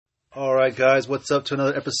right, guys, what's up to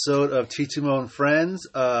another episode of T2Mo and Friends.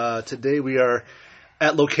 Today we are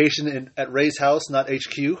at location at Ray's house, not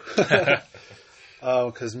HQ.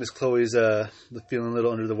 Because Miss Chloe's feeling a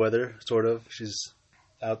little under the weather, sort of. She's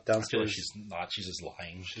out downstairs. I feel like she's not. She's just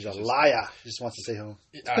lying. She's a liar. She just wants to stay home.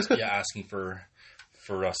 Asking for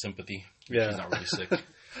sympathy. Yeah. She's not really sick.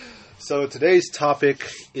 So today's topic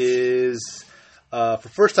is... for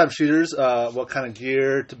first-time shooters, what kind of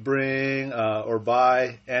gear to bring or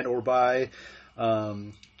buy,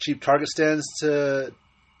 cheap target stands to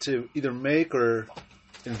either make or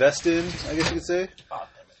invest in, I guess you could say.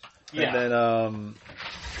 Yeah. And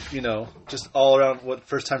then, just all around what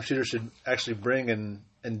first-time shooters should actually bring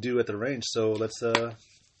and do at the range. So let's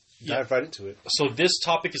dive right into it. So this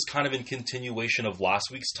topic is kind of in continuation of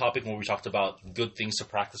last week's topic when we talked about good things to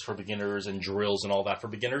practice for beginners and drills and all that for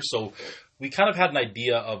beginners. So we kind of had an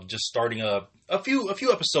idea of just starting a few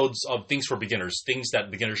episodes of things for beginners, things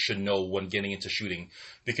that beginners should know when getting into shooting.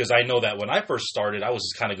 Because I know that when I first started, I was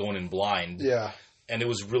just kind of going in blind. Yeah. And it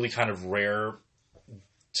was really kind of rare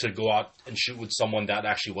to go out and shoot with someone that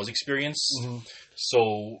actually was experienced. Mm-hmm.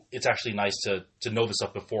 So it's actually nice to know this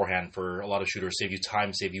up beforehand for a lot of shooters. Save you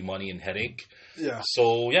time, save you money and headache. Yeah.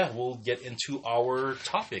 So, yeah, we'll get into our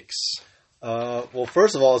topics. Well,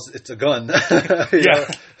 first of all, it's a gun. Yeah.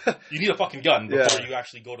 You need a fucking gun before you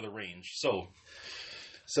actually go to the range. So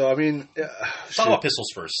I mean... talk about pistols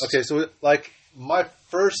first. Okay, so, my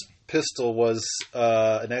first pistol was,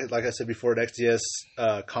 like I said before, an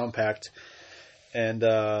XDS compact. And,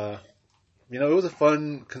 it was a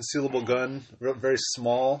fun, concealable gun, very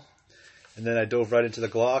small. And then I dove right into the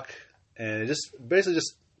Glock. And it basically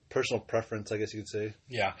just personal preference, I guess you could say.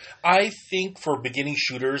 Yeah. I think for beginning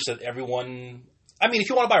shooters that everyone... I mean, if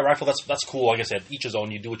you want to buy a rifle, that's cool. Like I said, each his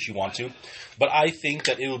own. You do what you want to. But I think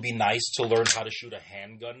that it would be nice to learn how to shoot a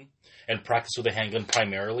handgun and practice with a handgun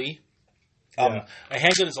primarily. Yeah. A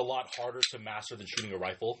handgun is a lot harder to master than shooting a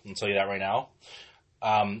rifle. I'll tell you that right now.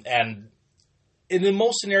 And in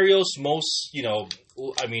most scenarios,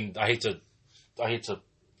 I mean, I hate to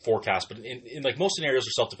forecast, but in like most scenarios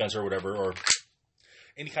or self-defense or whatever, or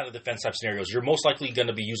any kind of defense type scenarios, you're most likely going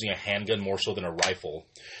to be using a handgun more so than a rifle.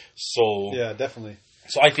 So yeah, definitely.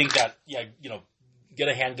 So I think that get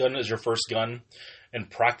a handgun as your first gun and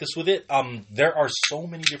practice with it. There are so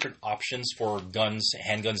many different options for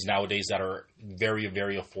handguns nowadays that are very,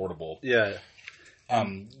 very affordable. Yeah.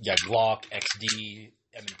 Glock, XD,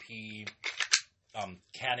 M&P.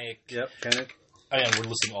 Canic. Yep, Canic. I mean, we're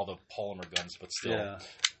listing all the polymer guns, but still.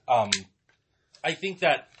 Yeah. I think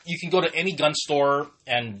that you can go to any gun store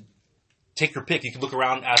and take your pick. You can look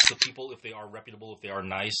around, ask the people if they are reputable, if they are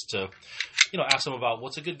nice, to, ask them about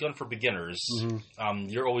what's a good gun for beginners. Mm-hmm.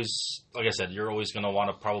 You're always, like I said, you're always going to want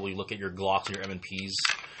to probably look at your Glocks and your M&Ps,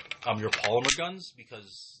 your polymer guns,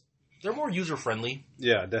 because they're more user-friendly.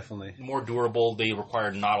 Yeah, definitely. More durable. They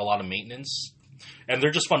require not a lot of maintenance. And they're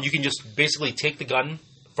just fun. You can just basically take the gun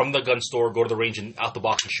from the gun store, go to the range, and out the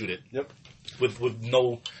box and shoot it. Yep. With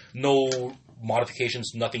no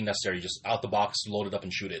modifications, nothing necessary. Just out the box, load it up,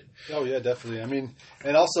 and shoot it. Oh, yeah, definitely. I mean,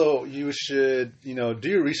 and also you should, do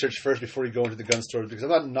your research first before you go into the gun stores, because I'm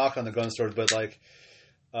not knocking on the gun stores, but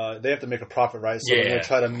they have to make a profit, right? So they're going to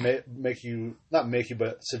try to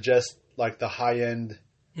but suggest the high-end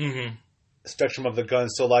spectrum of the gun.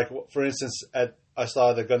 So for instance, I saw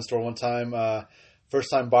at the gun store one time,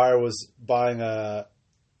 first-time buyer was buying a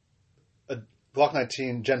Glock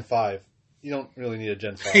 19 Gen 5. You don't really need a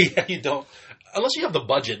Gen 5. Yeah, you don't. Unless you have the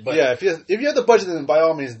budget. But yeah, if you have the budget, then by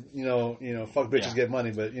all means, fuck bitches, get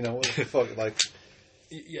money. But, what the fuck,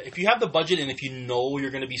 Yeah, if you have the budget and if you know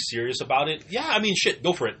you're going to be serious about it,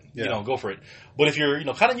 go for it. Yeah. Go for it. But if you're,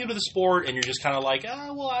 kind of new to the sport and you're just kind of like, I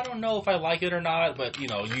don't know if I like it or not, but, you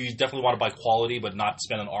definitely want to buy quality but not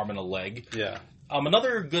spend an arm and a leg. Yeah.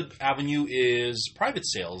 Another good avenue is private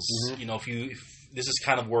sales. Mm-hmm. If this is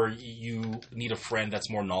kind of where you need a friend that's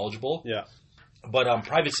more knowledgeable. Yeah. But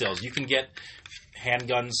private sales, you can get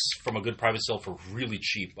handguns from a good private sale for really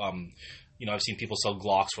cheap. I've seen people sell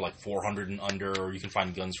Glocks for $400 and under, or you can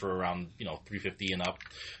find guns for around $350 and up.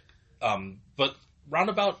 But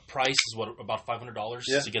roundabout price is about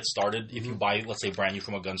 $500 to get started. Mm-hmm. If you buy, let's say, brand new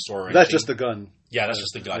from a gun store. Or that's just the gun. Yeah, that's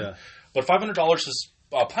just the gun. Yeah. But $500 is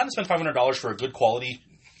plan to spend $500 for a good quality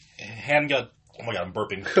handgun. Oh my god, I'm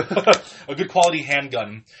burping. A good quality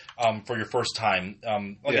handgun for your first time.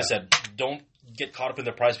 I said, don't get caught up in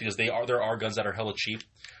the price, because there are guns that are hella cheap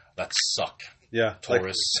that suck. Yeah,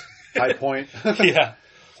 Taurus, High Point. Yeah.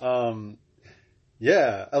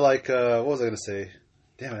 Yeah, I what was I going to say?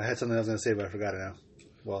 Damn it, I had something I was going to say, but I forgot it now.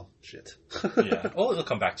 Well, shit. Yeah. Well, it'll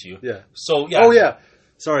come back to you. Yeah. So, yeah. Oh, yeah.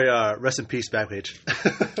 Sorry, rest in peace, Backpage.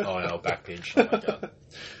 Oh, no, Backpage. Oh, my God.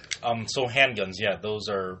 So handguns, yeah, those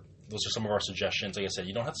are some of our suggestions. Like I said,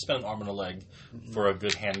 you don't have to spend an arm and a leg for a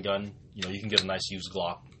good handgun. You know, you can get a nice used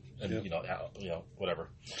Glock and, you know, whatever.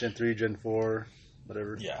 Gen 3, Gen 4,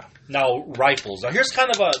 whatever. Yeah. Now, rifles. Now, here's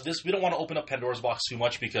kind of we don't want to open up Pandora's box too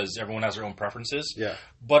much because everyone has their own preferences. Yeah.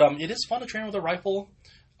 But it is fun to train with a rifle.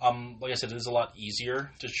 Like I said, it is a lot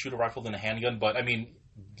easier to shoot a rifle than a handgun. But, I mean,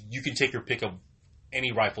 you can take your pick of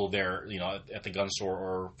any rifle there, you know, at the gun store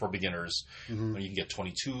or for beginners. You can get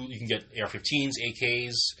 22, you can get AR-15s,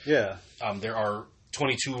 AKs. Yeah. There are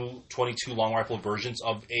 22 long rifle versions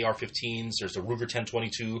of AR-15s. There's the Ruger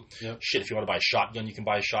 1022. Yep. Shit, if you want to buy a shotgun, you can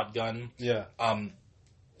buy a shotgun. Yeah.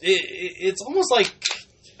 It's almost like,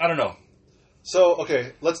 I don't know. So,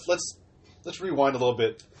 okay, let's rewind a little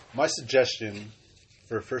bit. My suggestion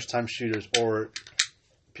for first-time shooters or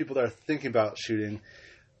people that are thinking about shooting,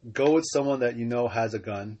 go with someone that you know has a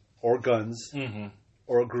gun or guns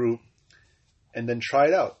or a group, and then try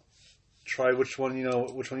it out. Try which one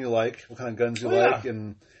you like, what kind of guns you like,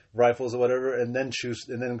 and rifles or whatever, and then choose,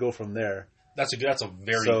 and then go from there. That's a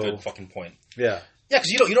very good fucking point. Yeah, yeah, because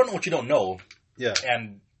you don't know what you don't know. Yeah,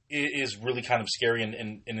 and it is really kind of scary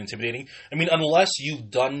and intimidating. I mean, unless you've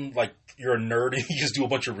done like you're a nerd and you just do a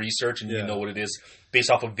bunch of research and you know what it is based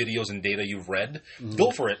off of videos and data you've read, go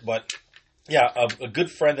for it. But yeah, a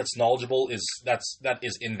good friend that's knowledgeable that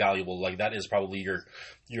is invaluable. Like that is probably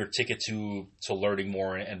your ticket to learning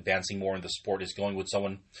more and advancing more in the sport, is going with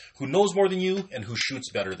someone who knows more than you and who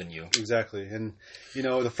shoots better than you. Exactly. And you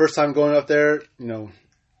know, the first time going up there, you know,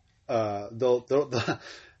 they'll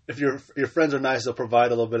if your friends are nice, they'll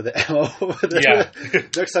provide a little bit of the ammo. Yeah.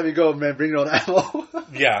 Next time you go, man, bring your own ammo.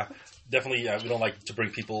 Yeah. Definitely, we don't like to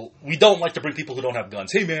bring people who don't have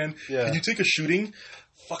guns. Hey, man, can you take a shooting?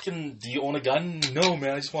 Fucking, do you own a gun? No,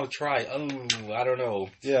 man, I just want to try. Oh, I don't know.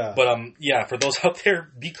 Yeah. But, yeah, for those out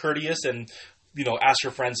there, be courteous and, you know, ask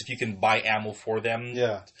your friends if you can buy ammo for them.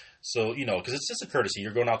 Yeah. So, you know, because it's just a courtesy.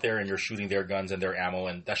 You're going out there and you're shooting their guns and their ammo,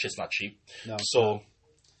 and that shit's not cheap. No. So,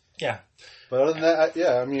 yeah. But other than that,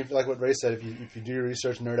 I mean, like what Ray said, if you do your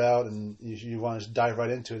research, nerd out, and you want to dive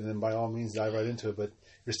right into it, then by all means dive right into it. But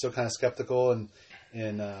you're still kind of skeptical and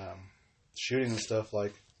shooting and stuff,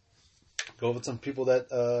 like go with some people that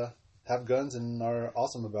have guns and are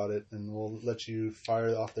awesome about it, and will let you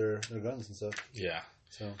fire off their guns and stuff. Yeah.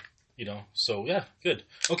 So you know, so yeah, good.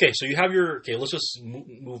 Okay, so you have let's just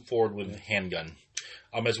move forward with handgun.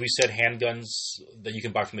 As we said, handguns that you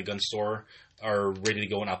can buy from the gun store are ready to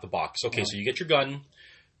go and out the box. Okay, so you get your gun.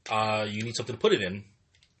 You need something to put it in.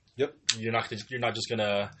 Yep. You're not just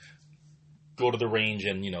gonna go to the range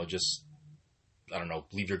and, you know, just, I don't know,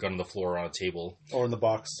 leave your gun on the floor or on a table. Or in the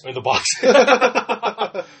box.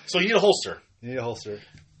 So you need a holster.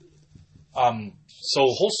 So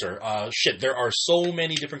holster. Shit, there are so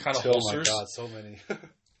many different kind of holsters. Oh my God, so many.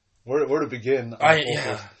 Where to begin?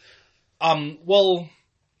 Well,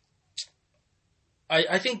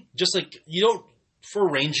 I think just like you don't, for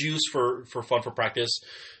range use, for fun, for practice,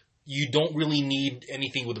 you don't really need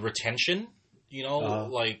anything with retention. You know,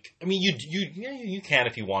 like, I mean, you can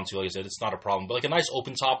if you want to. Like I said, it's not a problem. But like a nice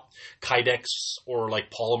open top Kydex or like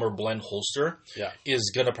polymer blend holster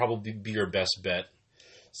is gonna probably be your best bet.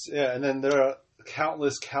 Yeah, and then there are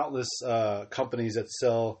countless companies that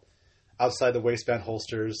sell outside the waistband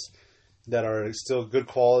holsters that are still good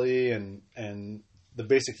quality and the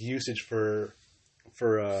basic usage for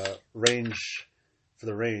range,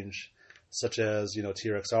 such as, you know,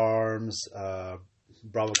 TRX Arms,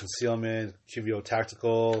 Bravo Concealment, QVO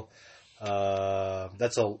Tactical.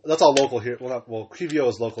 That's all local here. QVO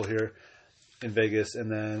is local here in Vegas,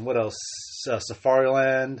 and then what else?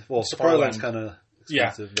 Safariland. Well, Safariland's kind of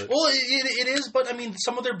expensive. Yeah. But well, it is, but I mean,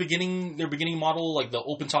 some of their beginning model, like the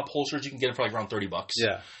open top holsters, you can get them for like around $30.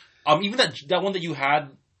 Yeah. Even that one that you had,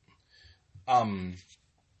 that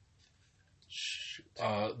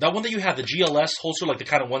one that you had, the GLS holster, like the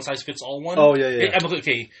kind of one size fits all one. Oh yeah.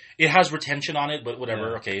 It has retention on it, but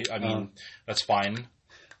whatever. Yeah. Okay, I mean that's fine.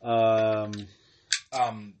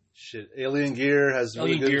 Alien Gear has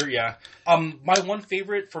really good... Gear. Yeah. My one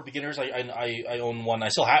favorite for beginners, I own one. I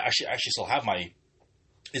still have my.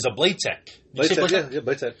 Is a Blade Tech. Blade Tech.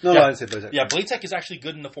 No, I didn't say Blade Tech. Yeah, Blade Tech is actually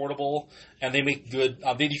good and affordable, and they make good.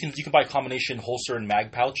 You can buy a combination holster and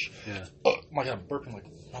mag pouch. Yeah. Oh my God, I'm burping like a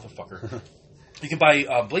motherfucker. You can buy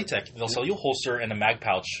Blade Tech. They'll sell you a holster and a mag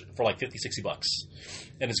pouch for like $50-$60,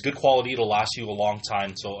 and it's good quality. It'll last you a long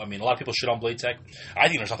time. So I mean, a lot of people shit on Blade Tech. I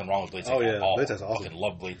think there's nothing wrong with Blade Tech. Oh yeah, Blade Tech's awesome. I fucking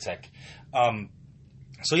love Blade Tech.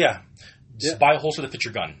 So yeah, just buy a holster that fits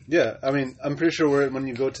your gun. Yeah, I mean, I'm pretty sure when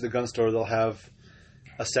you go to the gun store, they'll have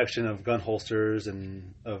a section of gun holsters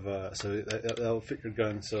and so that'll fit your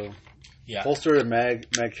gun. So holster and mag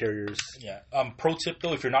carriers. Yeah. Pro tip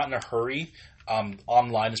though, if you're not in a hurry,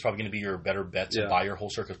 online is probably going to be your better bet to buy your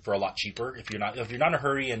holster for a lot cheaper. If you're not in a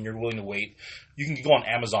hurry and you're willing to wait, you can go on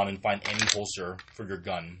Amazon and find any holster for your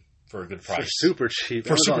gun for a good price. For super cheap.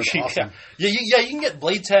 Awesome. Yeah. You can get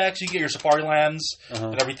Blade Techs, you can get your Safari Lands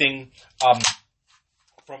and everything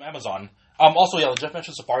from Amazon. Also, Jeff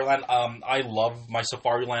mentioned Safari Land. I love my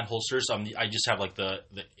Safari Land holsters. I just have like the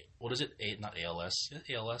what is it? Not ALS.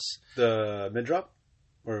 ALS. The mid drop.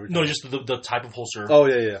 No, just the type of holster. Oh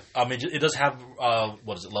yeah. It does have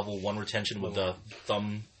what is it? Level 1 retention with the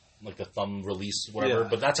thumb, like the thumb release, whatever. Yeah.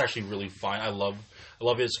 But that's actually really fine. I love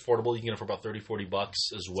it. It's affordable. You can get it for about $30-$40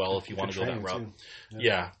 as well if you want to go that route.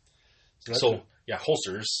 Yeah. So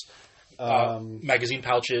holsters. Magazine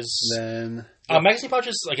pouches. Then magazine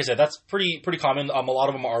pouches, like I said, that's pretty common. A lot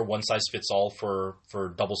of them are one size fits all for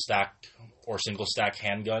double stack or single stack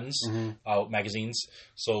handguns magazines.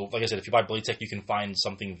 So, like I said, if you buy Blade Tech, you can find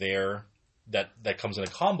something there that comes in a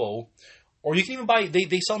combo, or you can even buy.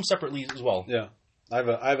 They sell them separately as well. Yeah, I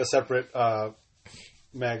have a separate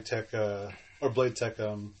Mag Tech or Blade Tech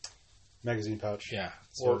magazine pouch. Yeah.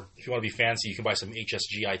 So, or if you want to be fancy, you can buy some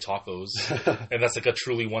HSGI tacos, and that's like a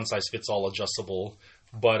truly one size fits all adjustable,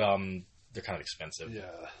 but they're kind of expensive. Yeah.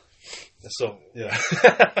 So yeah.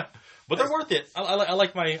 But they're worth it. I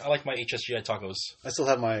like my HSGI tacos. I still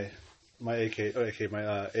have my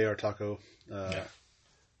AR taco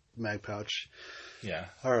mag pouch. Yeah.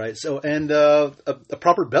 All right. So and a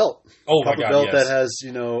proper belt. Oh proper my god! Belt yes. that has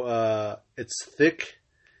it's thick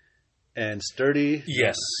and sturdy.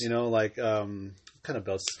 Yes. Kind of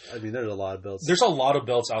belts. I mean, there's a lot of belts. There's a lot of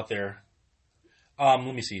belts out there. Let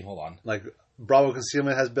me see. Hold on. Like Bravo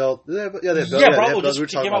Concealment has belt. They have belts. Yeah, Bravo just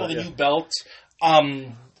came out with a new belt.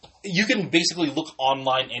 You can basically look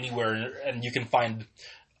online anywhere, and you can find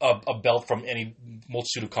a belt from any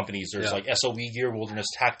multitude of companies. There's like SOE Gear, Wilderness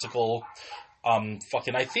Tactical.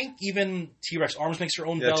 I think even T-Rex Arms makes their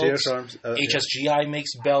own belts. T-Rex Arms, HSGI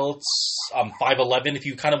makes belts. 511, if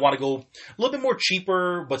you kind of want to go a little bit more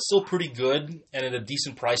cheaper, but still pretty good, and at a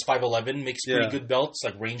decent price, 511 makes pretty good belts,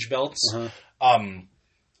 like range belts.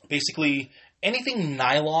 Basically, anything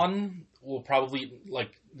nylon will probably,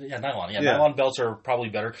 nylon. Yeah, nylon belts are probably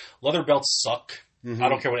better. Leather belts suck. I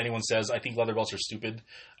don't care what anyone says. I think leather belts are stupid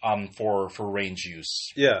for range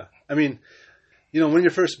use. Yeah. I mean, when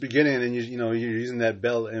you're first beginning and you're using that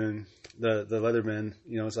belt and the Leatherman,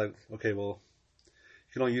 it's like, okay, well,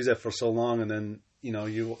 you can only use that for so long, and then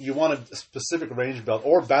you want a specific range belt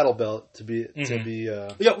or battle belt to be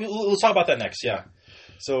we'll talk about that next. Yeah.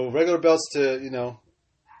 So regular belts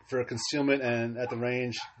for concealment and at the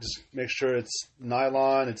range, just make sure it's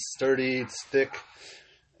nylon, it's sturdy, it's thick,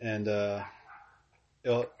 and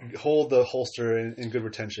it'll hold the holster in good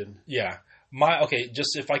retention. Yeah.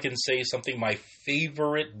 Just if I can say something, my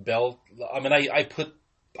favorite belt. I mean, I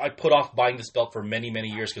put off buying this belt for many, many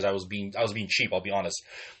years because I was being cheap. I'll be honest,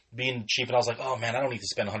 being cheap, and I was like, oh man, I don't need to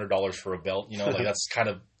spend $100 for a belt. That's kind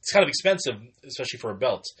of expensive, especially for a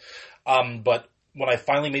belt. But when I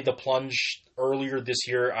finally made the plunge earlier this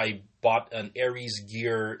year, I bought an Aries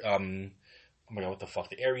Gear. Oh my god, what the fuck?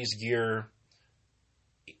 The Aries Gear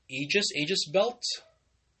Aegis belt.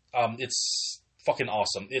 It's fucking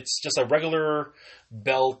awesome. It's just a regular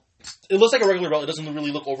belt. It looks like a regular belt. It doesn't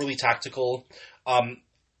really look overly tactical. How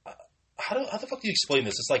the fuck do you explain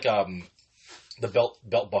this? It's like the belt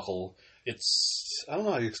buckle. I don't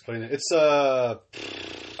know how you explain it. It's I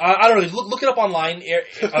don't know. Look it up online.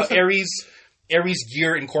 Aries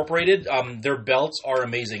Gear Incorporated. Their belts are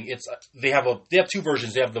amazing. They have two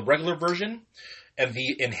versions. They have the regular version and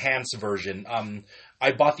the enhanced version.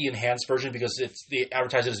 I bought the enhanced version because they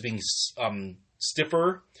advertise it as being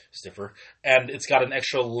stiffer, and it's got an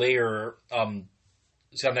extra layer.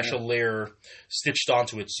 It's got an extra layer stitched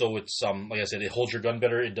onto it, so it's like I said, it holds your gun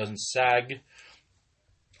better. It doesn't sag.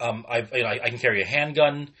 I can carry a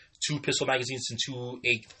handgun, 2 pistol magazines, and 2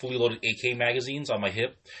 fully loaded AK magazines on my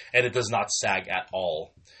hip, and it does not sag at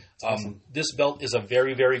all. Awesome. This belt is a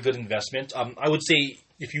very, very good investment. I would say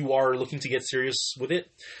if you are looking to get serious with it,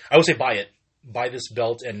 I would say buy it. Buy this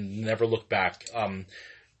belt and never look back.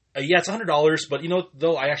 It's $100, but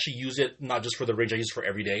though I actually use it not just for the range, I use it for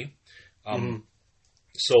every day.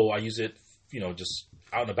 So I use it, just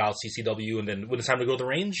out and about, CCW, and then when it's time to go to the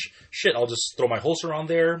range, I'll just throw my holster on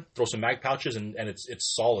there, throw some mag pouches, and it's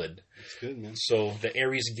solid. That's good, man. So the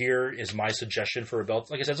Aries Gear is my suggestion for a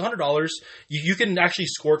belt. Like I said, it's $100. You can actually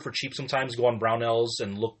score it for cheap sometimes. Go on Brownells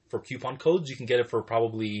and look for coupon codes. You can get it for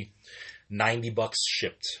probably $90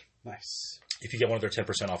 shipped. Nice. If you get one of their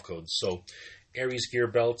 10% off codes. So Aries gear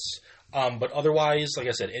belts. But otherwise, like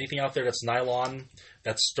I said, anything out there that's nylon,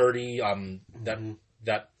 that's sturdy,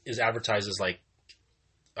 that is advertised as like,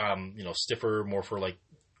 stiffer, more for like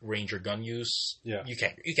range or gun use. Yeah, you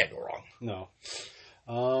can't go wrong. No.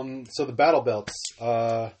 So the battle belts.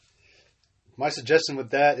 My suggestion with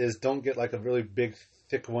that is don't get like a really big,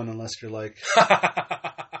 thick one unless you're like,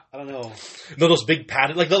 I don't know. No, those big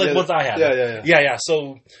padded, like the ones I had. Yeah.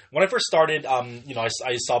 So when I first started, I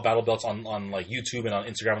saw battle belts on like YouTube and on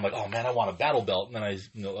Instagram. I'm like, oh man, I want a battle belt. And then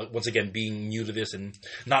once again, being new to this and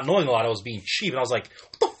not knowing a lot, I was being cheap. And I was like,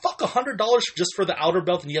 what the fuck, $100 just for the outer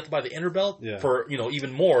belt, and you have to buy the inner belt for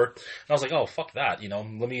even more. And I was like, oh fuck that.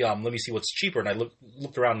 Let me see what's cheaper. And I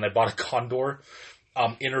looked around and I bought a Condor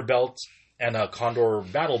inner belt and a Condor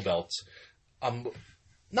battle belt.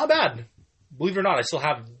 Not bad. Believe it or not, I still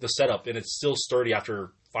have the setup, and it's still sturdy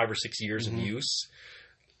after 5 or 6 years of use.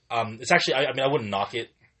 It's actually, I wouldn't knock it.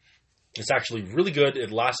 It's actually really good.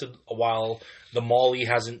 It lasted a while. The MOLLE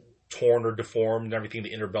hasn't torn or deformed and everything.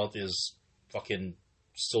 The inner belt is fucking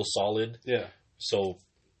still solid. Yeah. So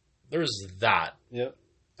there's that. Yep.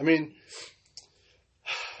 I mean,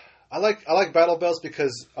 I like battle belts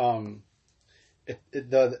because it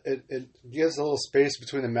gives a little space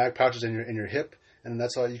between the mag pouches and your hip, and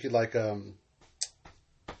that's why you could like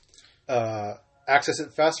access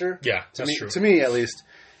it faster. Yeah, that's true. To me, at least.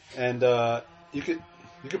 And you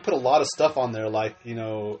could put a lot of stuff on there, like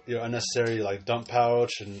your unnecessary like dump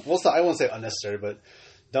pouch, and I won't say unnecessary, but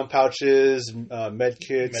dump pouches, med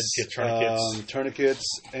kits, tourniquets,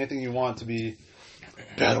 anything you want to be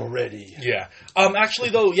battle ready. Yeah. Actually,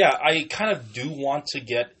 though, I kind of do want to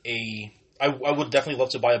get I would definitely love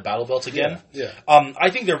to buy a battle belt again. Yeah. I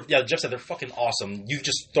think Jeff said they're fucking awesome. You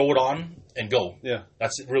just throw it on and go. Yeah.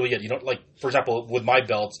 That's really it. You don't like, for example, with my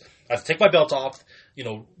belts, I have to take my belt off,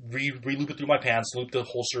 re-loop it through my pants, loop the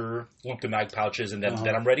holster, loop the mag pouches, and then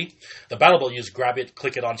I'm ready. The battle belt, you just grab it,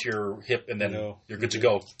 click it onto your hip, and then you're good to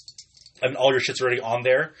go. And all your shit's already on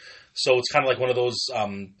there. So it's kind of like one of those,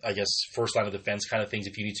 I guess, first line of defense kind of things.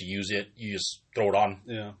 If you need to use it, you just throw it on,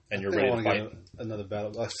 and you're ready to fight. Another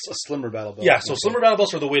battle, a slimmer battle belt. Yeah, so slimmer battle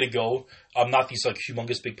belts are the way to go. Not these like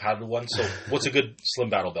humongous big padded ones. So what's a good slim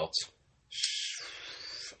battle belt?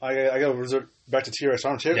 I got to resort back to TRX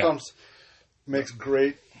Arms. TRX Arms makes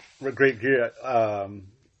great gear. I'm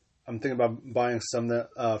thinking about buying some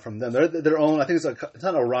from them. They're their own. I think it's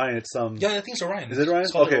not Orion. It's I think it's Orion. Is it Orion?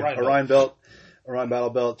 Okay, Orion belt. Orion battle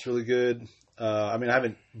belt. It's really good. I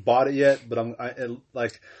haven't bought it yet, but I'm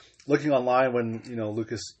looking online when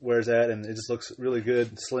Lucas wears that, and it just looks really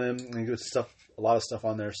good, slim, and good stuff. A lot of stuff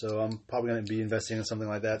on there, so I'm probably going to be investing in something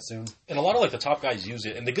like that soon. And a lot of the top guys use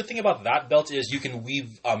it. And the good thing about that belt is you can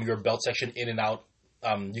weave your belt section in and out.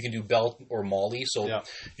 You can do belt or MOLLE. So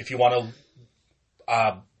if you want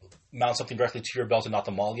to mount something directly to your belt and not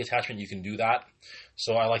the MOLLE attachment, you can do that.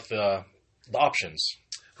 So I like the options.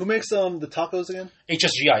 Who makes the tacos again?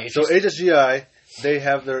 HSGI. So HSGI, they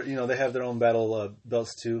have their own battle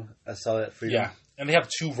belts too. I saw that Freedom. Yeah, and they have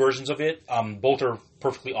 2 versions of it. Both are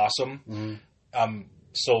perfectly awesome. Mm-hmm.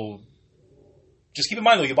 So just keep in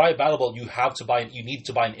mind though, you buy a battle belt, you need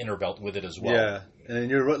to buy an inner belt with it as well. Yeah, and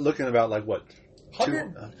you're looking about like what?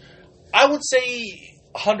 I would say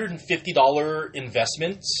 $150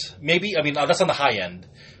 investment, maybe. That's on the high end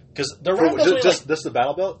because the just the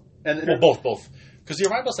battle belt and both. Because the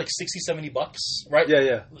Orion belt's like $60-$70, right?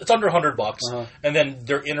 Yeah. It's under $100, and then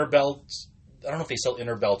their inner belts. I don't know if they sell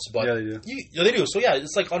inner belts, but yeah, they do. They do. So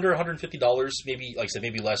it's like under $150, maybe. Like I said,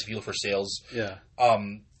 maybe less if you look for sales. Yeah.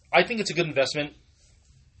 I think it's a good investment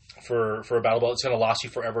for a battle belt. It's going to last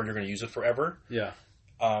you forever, and you're going to use it forever. Yeah.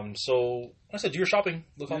 So like I said, do your shopping.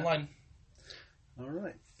 Look online. All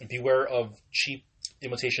right. And beware of cheap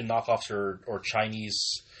imitation knockoffs or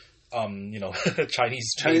Chinese.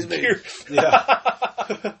 Chinese beer. Yeah.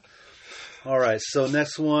 All right. So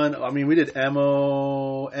next one. We did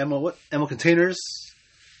ammo. What? Ammo containers.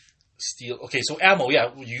 Steel. Okay. So ammo.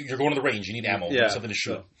 Yeah. You're going to the range. You need ammo. Yeah. You need something to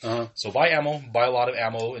shoot. So buy ammo. Buy a lot of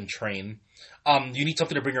ammo and train. You need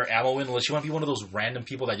something to bring your ammo in, unless you want to be one of those random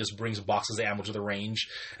people that just brings boxes of ammo to the range,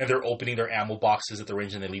 and they're opening their ammo boxes at the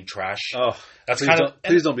range and they leave trash. Oh, that's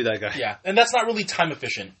please don't be that guy. Yeah, and that's not really time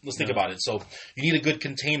efficient. Let's think about it. So you need a good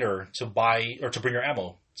container to buy or to bring your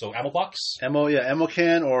ammo. So ammo box, ammo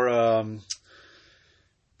can, or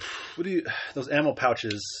those ammo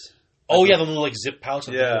pouches. Oh yeah, the little zip pouch,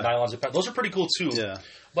 the nylon zip pouch. Those are pretty cool too. Yeah.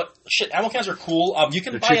 But shit, ammo cans are cool. You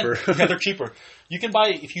can buy cheaper. They're cheaper. You can buy,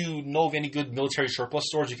 if you know of any good military surplus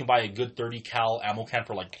stores, you can buy a good 30 cal ammo can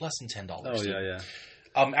for like less than $10. Oh yeah.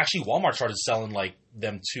 Actually, Walmart started selling like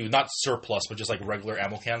them too, not surplus, but just like regular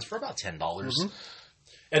ammo cans for about $10. Mm-hmm.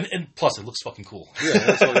 And plus, it looks fucking cool. Yeah,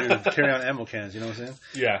 that's what you're carrying on ammo cans. You know what I'm saying?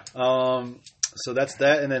 Yeah. So that's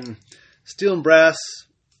that, and then steel and brass.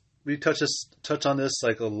 We touched on this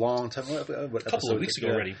like a long time. What couple of weeks ago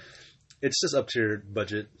already. It's just up to your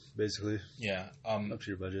budget, basically. Yeah. Up to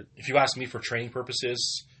your budget. If you ask me for training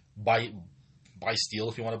purposes, buy steel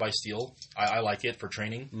if you want to buy steel. I like it for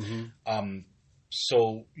training. Mm-hmm.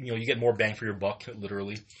 So you get more bang for your buck,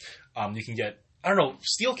 literally. You can get, I don't know,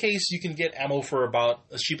 steel case. You can get ammo for about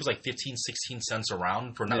as cheap as like 15, 16 cents a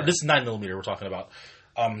round for this is 9mm we're talking about.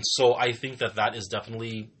 So I think that is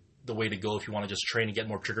definitely the way to go if you want to just train and get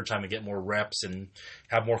more trigger time and get more reps and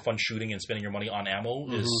have more fun shooting and spending your money on ammo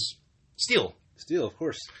is steel. Steel, of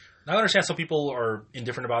course. Now, I understand some people are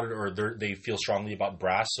indifferent about it or they feel strongly about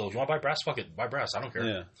brass. So if you want to buy brass, fuck it. Buy brass. I don't care.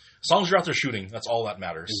 Yeah. As long as you're out there shooting, that's all that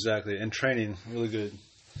matters. Exactly. And training, really good.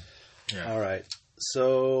 Yeah. All right.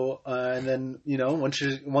 So, and then, once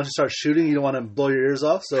you start shooting, you don't want to blow your ears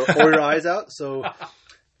off or your eyes out. So, of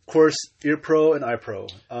course, Ear Pro and Eye Pro.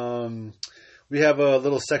 We have a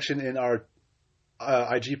little section in our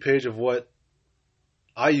IG page of what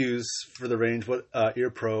I use for the range. What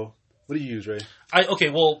Ear Pro? What do you use, Ray? I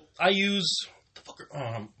use the fuck.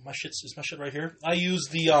 My shit right here. I use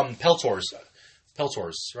the Peltors.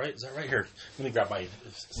 Peltors, right? Is that right here? Let me grab my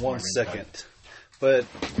 1 second. But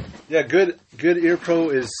yeah, good Ear Pro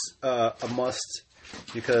is a must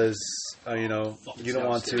because you don't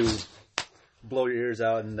want to blow your ears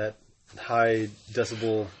out in that high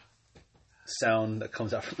decibel sound that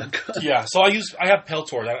comes out from the gun. Yeah, so I have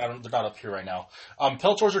Peltors. They're not up here right now.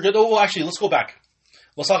 Peltors are good. Oh, well, actually, let's go back.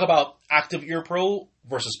 Let's talk about active Ear Pro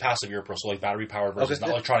versus passive Ear Pro. So like battery powered versus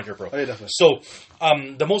electronic Ear Pro. Oh, yeah, definitely. So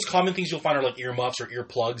the most common things you'll find are like ear muffs or ear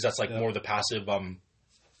plugs. That's like more the passive.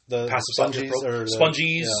 The passive spongies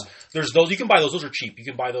spongies. There's those. You can buy those. Those are cheap. You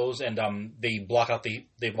can buy those, and they block out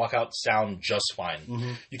sound just fine.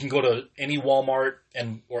 Mm-hmm. You can go to any Walmart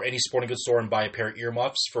or any sporting goods store and buy a pair of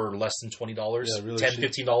earmuffs for less than $20, really $10,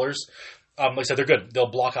 $15. Like I said, they're good. They'll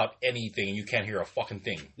block out anything, and you can't hear a fucking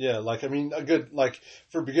thing. Yeah, a good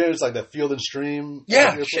for beginners, like the Field and Stream.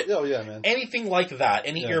 Yeah, oh yeah, man. Anything like that,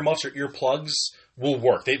 any earmuffs or earplugs will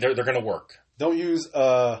work. They're going to work. Don't use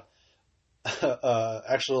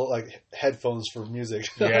actual like headphones for music.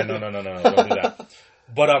 Yeah, no, don't do that.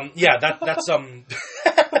 But that's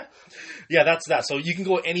that's that. So you can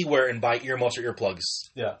go anywhere and buy earmuffs or earplugs.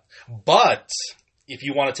 Yeah. But if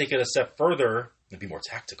you want to take it a step further and be more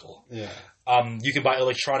tactical, you can buy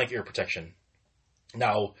electronic ear protection.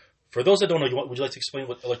 Now, for those that don't know, would you like to explain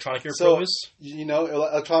what electronic ear pro is?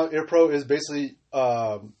 Electronic ear pro is basically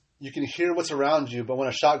you can hear what's around you, but when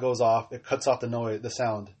a shot goes off, it cuts off the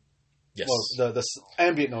sound. Yes. Well, the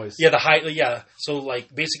ambient noise. Yeah, the high. Yeah, so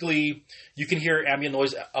like basically, you can hear ambient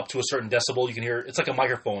noise up to a certain decibel. You can hear it's like a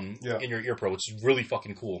microphone in your ear pro. It's really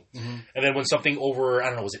fucking cool. Mm-hmm. And then when something over, I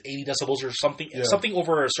don't know, was it 80 decibels or something? Yeah. Something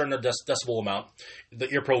over a certain decibel amount, the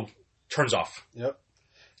ear pro turns off. Yep.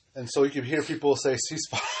 And so you can hear people say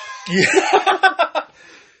ceasefire. Yeah.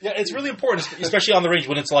 Yeah, it's really important, especially on the range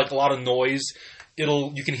when it's like a lot of noise.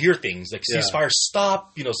 You can hear things like ceasefire,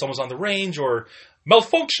 stop. Someone's on the range or.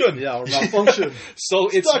 Malfunction. Yeah, or malfunction. So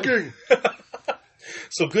it's Stucking.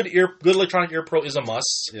 So good electronic ear pro is a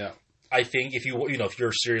must. Yeah, I think if if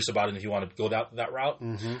you're serious about it, and if you want to go that route,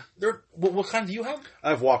 what kind do you have?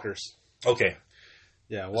 I have Walkers. Okay.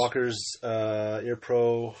 Yeah, Walkers ear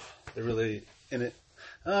pro. They're really in it.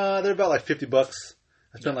 They're about like $50.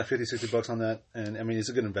 I spent like $50-$60 on that, and I mean it's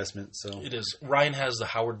a good investment. So it is. Ryan has the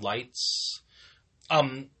Howard Lights.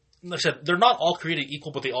 Like I said, they're not all created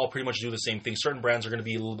equal, but they all pretty much do the same thing. Certain brands are going to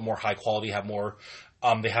be a little more high quality, have more,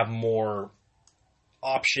 they have more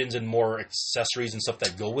options and more accessories and stuff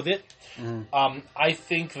that go with it. Mm-hmm. I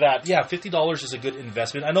think that $50 is a good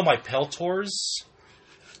investment. I know my Peltors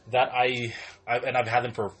that I've had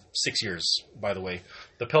them for 6 years. By the way,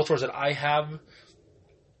 the Peltors that I have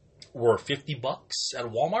were $50 at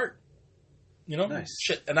Walmart. Nice.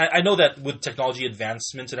 Shit. And I know that with technology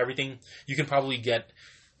advancements and everything, you can probably get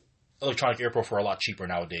electronic ear pro for a lot cheaper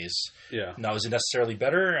nowadays. Yeah. Now, is it necessarily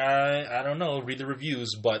better? I don't know. Read the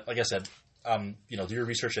reviews, but like I said, do your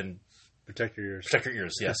research and protect your ears. Protect your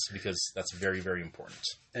ears, yes, because that's very, very important.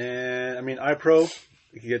 And I mean, eye pro,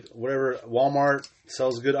 you can get whatever. Walmart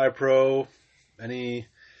sells good eye pro. I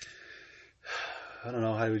don't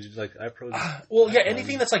know, how would you like eye pro?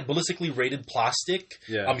 Anything that's like ballistically rated plastic.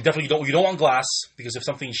 Yeah. Definitely you don't want glass because if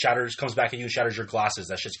something comes back at you and shatters your glasses,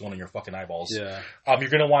 that shit's going in your fucking eyeballs. Yeah. You're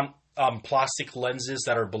gonna want plastic lenses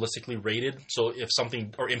that are ballistically rated. So if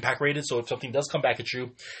something or impact rated. So if something does come back at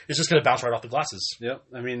you, it's just going to bounce right off the glasses. Yep.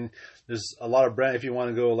 I mean, there's a lot of brand. If you want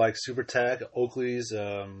to go like Super Tack, Oakley's.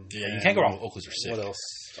 Yeah, you can't go wrong with Oakley's. Are sick. What else?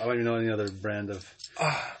 I don't even know any other brand of.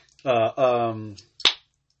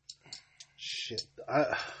 Shit.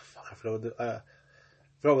 I forgot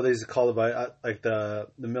what they used to call it by. Like the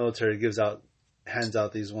military hands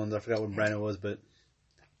out these ones. I forgot what brand it was, but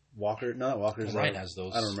Walker. Not Walker's. Ryan has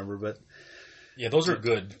those. I don't remember, but yeah, those are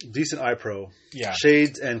good. Decent eye pro. Yeah,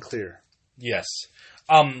 shades and clear. Yes.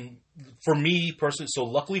 For me personally, so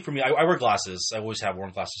luckily for me, I wear glasses. I always have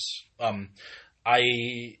worn glasses.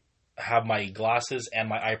 I have my glasses and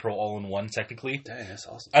my eye pro all in one technically. Dang, that's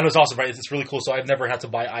awesome. I know it's awesome, right? It's really cool. So I've never had to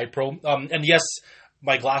buy eye pro. And yes,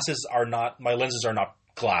 my lenses are not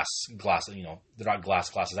glass, you know, they're not glass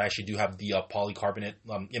glasses. I actually do have the polycarbonate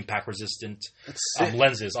impact resistant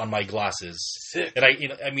lenses on my glasses. Sick. And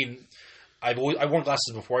I've worn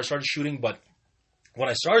glasses before I started shooting, but when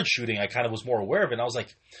I started shooting, I kind of was more aware of it. And I was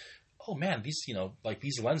like, oh man, these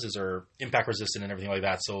lenses are impact resistant and everything like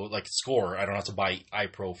that. So like score, I don't have to buy eye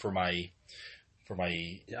pro for my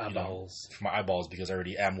eyeballs because I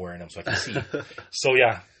already am wearing them so I can see. So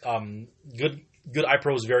yeah, good eye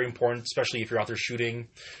pro is very important, especially if you're out there shooting.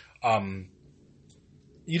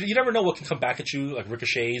 You never know what can come back at you, like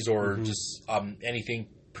ricochets or just anything.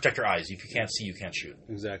 Protect your eyes. If you can't see, you can't shoot.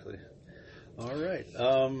 Exactly. All right.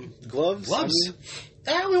 Gloves.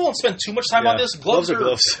 We won't spend too much time on this. Gloves are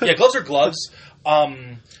gloves. Yeah, gloves are gloves.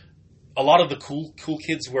 A lot of the cool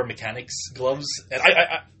kids wear mechanics gloves, and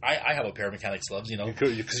I have a pair of mechanics gloves. You know,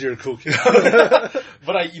 because you're a cool kid.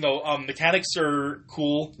 But mechanics are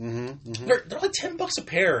cool. Mm-hmm. They're like $10 a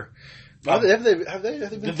pair. Have they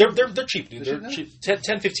been? They're cheap, dude. They're cheap.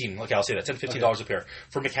 10, 15. Okay, I'll say that. $10-15 a pair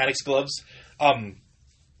for mechanics gloves.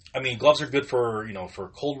 Gloves are good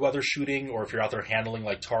for cold weather shooting, or if you're out there handling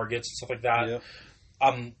like targets and stuff like that. Yeah.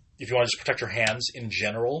 If you want to just protect your hands in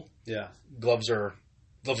general, yeah, gloves are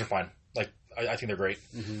fine. Like I think they're great.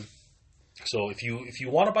 Mm-hmm. So if you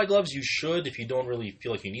want to buy gloves, you should. If you don't really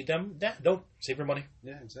feel like you need them, don't save your money.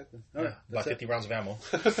 Yeah, exactly. All right, about 50 rounds of ammo.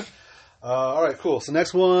 All right, cool. So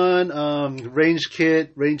next one, range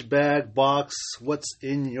kit, range bag, box. What's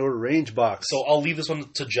in your range box? So I'll leave this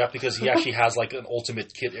one to Jeff because he actually has like an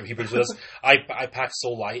ultimate kit he brings with us. I pack so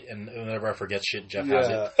light, and whenever I forget shit, Jeff has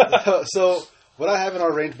it. So what I have in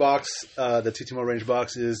our range box, the TTMO range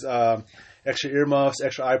box, is extra earmuffs,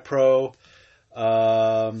 extra eye pro,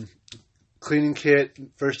 cleaning kit,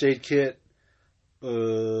 first aid kit,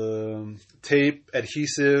 tape,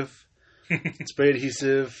 adhesive, spray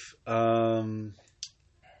adhesive,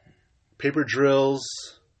 paper drills,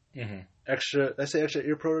 extra. Did I say extra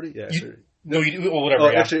ear pro already? Yeah.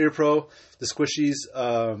 Whatever. Extra ear pro, the squishies,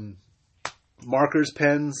 markers,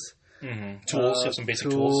 pens, tools. You have some basic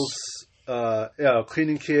tools.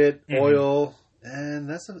 Cleaning kit, oil, and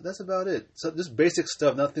that's about it. So just basic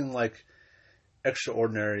stuff, nothing like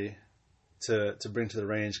extraordinary to bring to the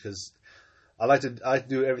range, because I like to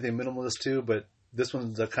do everything minimalist too, but this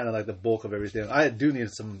one's kind of like the bulk of everything. I do need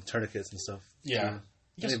some tourniquets and stuff. Yeah.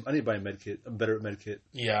 I need to buy a better med kit.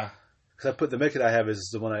 Yeah. Because the med kit I have is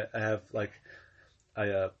the one I have, like,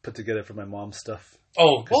 I put together for my mom's stuff.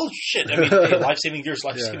 Oh, well, shit. I mean, hey, life-saving gear is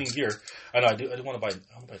life-saving gear. I know, I do want to buy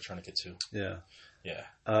a tourniquet too. Yeah. Yeah.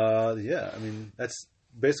 I mean, that's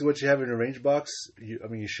basically what you have in your range box.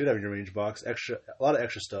 You should have in your range box. A lot of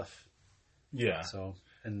extra stuff. Yeah. So,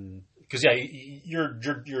 and... Because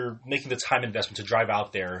you're making the time investment to drive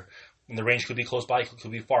out there, and the range could be close by,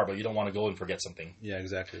 could be far, but you don't want to go and forget something. Yeah,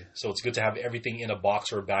 exactly. So it's good to have everything in a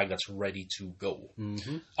box or a bag that's ready to go.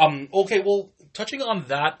 Mm-hmm. Okay, well, touching on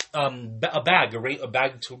that, a bag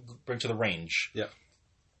to bring to the range. Yeah.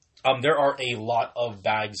 There are a lot of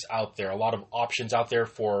bags out there, a lot of options out there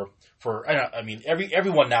for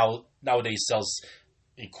everyone nowadays sells,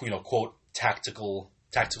 quote, tactical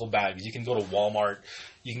bags. You can go to Walmart.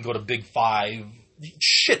 You can go to Big Five.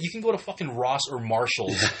 Shit, you can go to fucking Ross or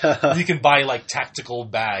Marshall's. You can buy like tactical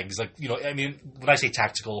bags. Like, when I say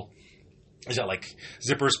tactical, is that like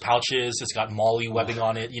zippers, pouches? It's got MOLLE webbing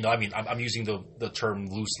on it. I'm using the term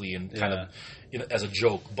loosely and kind of as a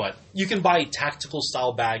joke, but you can buy tactical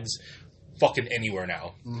style bags fucking anywhere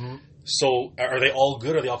now. Mm-hmm. So are they all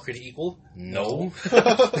good? Are they all created equal? No,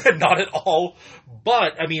 not at all.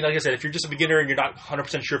 But like I said, if you're just a beginner and you're not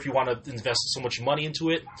 100% sure if you want to invest so much money into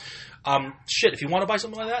it, if you want to buy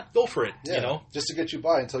something like that, go for it. Yeah, just to get you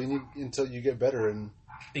by until you get better. And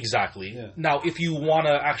exactly. Yeah. Now, if you want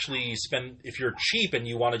to actually if you're cheap and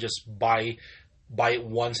you want to just buy it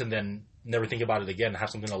once and then never think about it again, have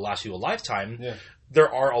something that'll last you a lifetime,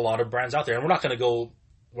 there are a lot of brands out there, and we're not going to go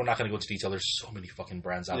we're not going to go into detail. There's so many fucking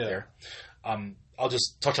brands out there. I'll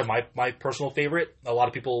just touch on my personal favorite. There's a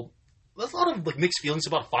lot of like mixed feelings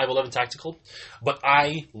about 511 Tactical, but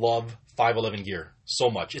I love 511 gear so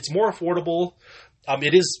much. It's more affordable.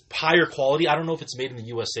 It is higher quality. I don't know if it's made in the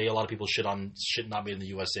USA. A lot of people shit on shit not made in the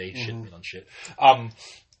USA. Shit made on shit.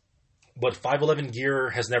 But 511 gear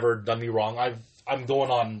has never done me wrong. I'm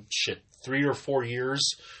going on 3 or 4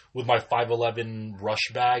 years with my 511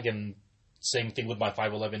 rush bag, and same thing with my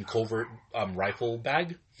 511 covert rifle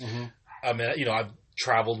bag. I mean, I've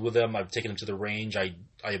traveled with them. I've taken them to the range. I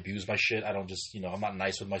abuse my shit. I don't just, I'm not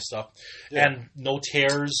nice with my stuff. Yeah. And no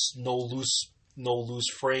tears, no loose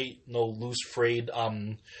frayed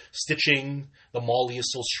stitching. The molly is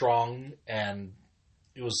still strong, and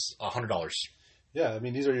it was $100. Yeah, I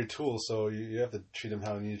mean, these are your tools, so you have to treat them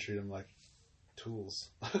how you need to treat them, like tools.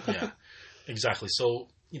 Yeah, exactly. So,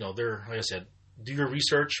 they're, like I said, do your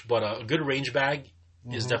research, but a good range bag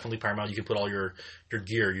is definitely paramount. You can put all your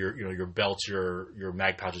gear, your belts, your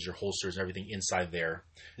mag pouches, your holsters, and everything inside there.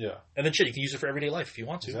 Yeah. And then you can use it for everyday life if you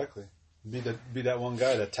want to. Exactly. Be that one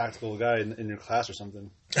guy, that tactical guy in your class or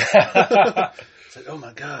something. It's like, oh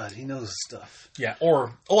my God, he knows stuff. Yeah.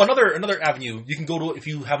 Or another avenue. You can go to, if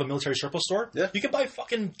you have a military surplus store. Yeah. You can buy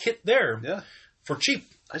fucking kit there. Yeah. For cheap.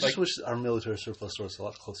 I just wish our military surplus store was a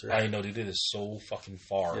lot closer. I know, dude. It is so fucking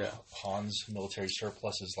far. Yeah. Han's military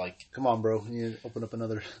surplus is like... Come on, bro. You need to open up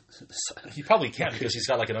another... He probably can't because he's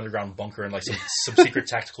got like an underground bunker and like some secret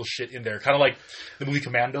tactical shit in there. Kind of like the movie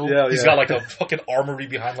Commando. Yeah, he's got like a fucking armory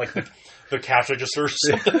behind like the cash register or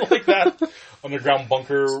something like that. Underground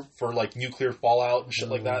bunker for like nuclear fallout and shit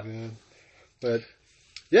like that. God. But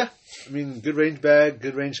yeah, I mean, good range bag,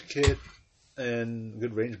 good range kit, and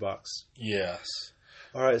good range box. Yes.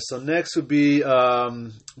 All right, so next would be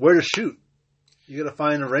where to shoot. You got to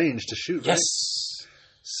find a range to shoot, right? Yes.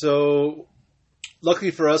 So,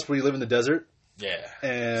 luckily for us, we live in the desert. Yeah.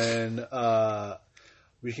 And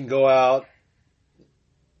we can go out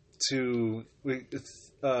to what do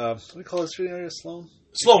we call this street area? Sloan.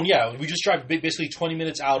 Sloan, yeah. We just drive basically 20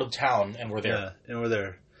 minutes out of town, and we're there. Yeah, and we're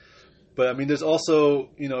there. But I mean, there's also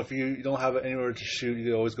if you don't have anywhere to shoot, you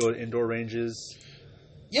can always go to indoor ranges.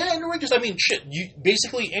 Yeah, indoor ranges. I mean, shit. You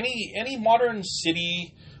basically any modern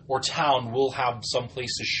city or town will have some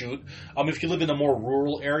place to shoot. If you live in a more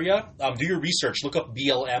rural area, do your research. Look up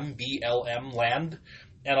BLM land,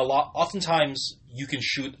 and oftentimes you can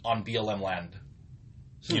shoot on BLM land.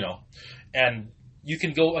 And you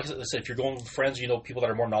can go. Like I said, if you're going with friends, people that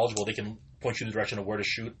are more knowledgeable, they can point you in the direction of where to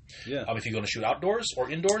shoot. Yeah. If you're going to shoot outdoors or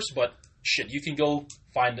indoors, but. Shit, you can go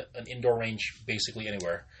find an indoor range basically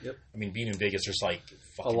anywhere. Yep. I mean, being in Vegas, there's like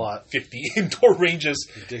a lot, 50 indoor ranges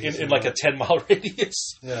in like a 10-mile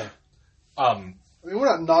radius. Yeah. I mean, we're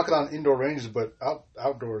not knocking on indoor ranges, but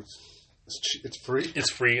outdoors, it's free.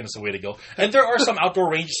 It's free, and it's the way to go. And there are some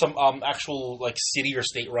outdoor ranges, some actual like city or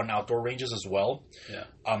state-run outdoor ranges as well. Yeah.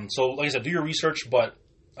 So, like I said, do your research, but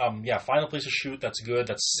find a place to shoot that's good,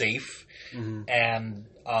 that's safe, and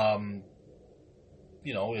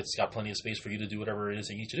it's got plenty of space for you to do whatever it is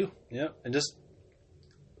that you need to do. Yeah, and just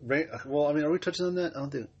well, I mean, are we touching on that? I don't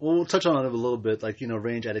think. Well, we'll touch on it a little bit, like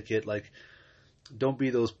range etiquette. Like, don't be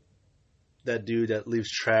that dude that leaves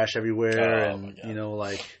trash everywhere, and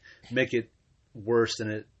like make it worse than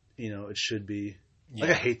it it should be. Yeah.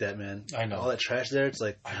 Like, I hate that, man. I know all that trash there. It's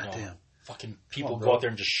like, God damn, fucking people go out there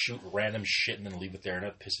and just shoot random shit and then leave it there, and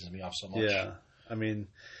that pisses me off so much. Yeah, I mean,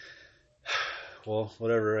 well,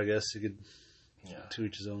 whatever. I guess you could. Yeah. To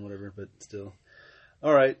each his own, whatever, but still.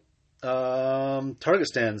 All right. Target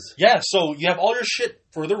stands. Yeah, so you have all your shit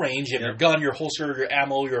for the range. You have your gun, your holster, your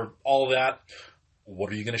ammo, your all of that.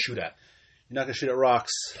 What are you going to shoot at? You're not going to shoot at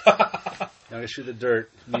rocks. You're not going to shoot at dirt.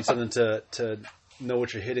 You need something to know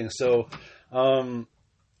what you're hitting. So,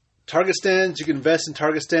 target stands, you can invest in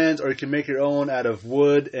target stands, or you can make your own out of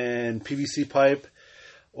wood and PVC pipe.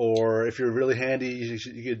 Or if you're really handy,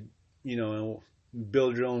 you could,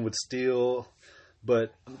 build your own with steel.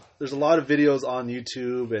 But there's a lot of videos on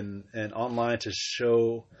YouTube and online to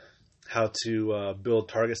show how to build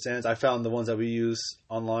target stands. I found the ones that we use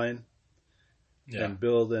online and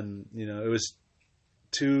build, and it was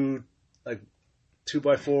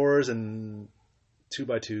 2x4s and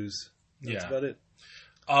 2x2s. That's about it.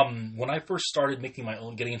 When I first started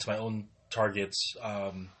getting into my own targets,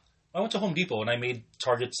 I went to Home Depot and I made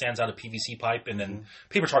target stands out of PVC pipe, and then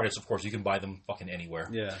paper targets, of course, you can buy them fucking anywhere.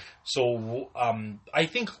 Yeah. So I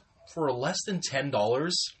think for less than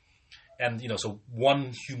 $10, and so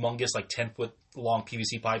one humongous like 10-foot long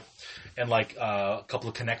PVC pipe and like a couple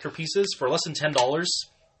of connector pieces, for less than $10,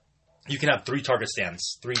 you can have 3 target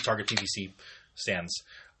stands, 3 target PVC stands.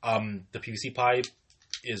 The PVC pipe,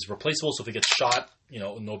 is replaceable. So if it gets shot,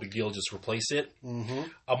 no big deal, just replace it. Mm-hmm.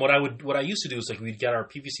 What I used to do is like we'd get our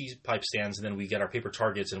PVC pipe stands and then we'd get our paper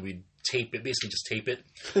targets and we'd tape it, basically just tape it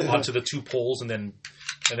onto the 2 poles and then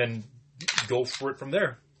go for it from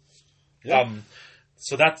there. Yeah.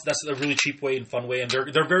 So that's a really cheap way and fun way, and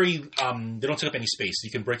they're very they don't take up any space.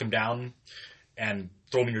 You can break them down and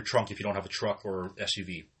throw them in your trunk if you don't have a truck or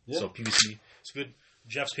SUV. Yeah. So PVC is good.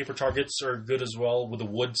 Jeff's paper targets are good as well with the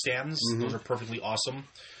wood stands. Mm-hmm. Those are perfectly awesome.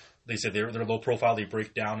 They said they're low profile. They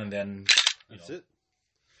break down and then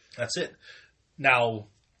that's it. Now,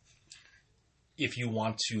 if you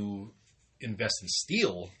want to invest in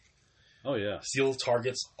steel, steel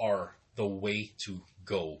targets are the way to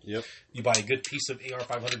go. Yep. You buy a good piece of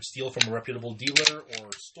AR-500 steel from a reputable dealer or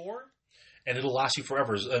store, and it'll last you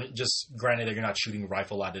forever. Just granted that you're not shooting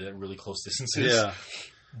rifle at it at really close distances. Yeah.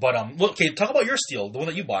 But okay, talk about your steel, the one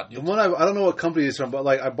that you bought. The one I don't know what company it's from, but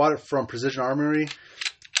like I bought it from Precision Armory.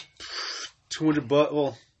 $200.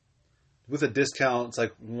 Well, with a discount, it's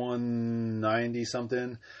like $190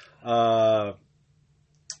 something.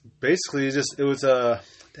 Basically, it was a.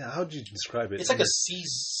 How would you describe it? It's like a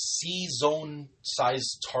C zone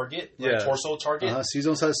size target, right? Torso target. C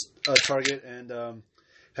zone size target, and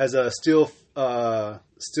has a steel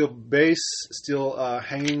base, steel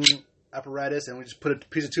hanging apparatus, and we just put a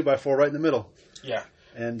piece of 2x4 right in the middle. Yeah.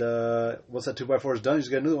 And once that 2x4 is done, you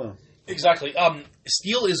just get a new one. Exactly.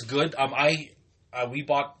 Steel is good. We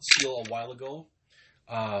bought steel a while ago.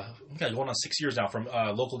 Going on 6 years now from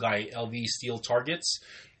a local guy, LV Steel Targets.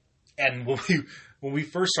 And when we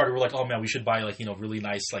first started, we were like, oh man, we should buy really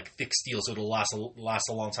nice thick steel so it'll last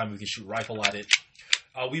a long time. We can shoot rifle at it.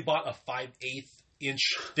 We bought a 5/8 inch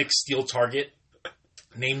thick steel target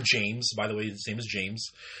named James. By the way, his name is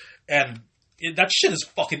James. And that shit is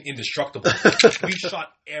fucking indestructible. We've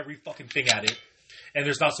shot every fucking thing at it. And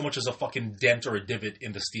there's not so much as a fucking dent or a divot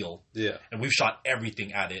in the steel. Yeah. And we've shot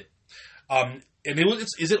everything at it. And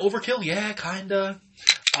is it overkill? Yeah, kinda.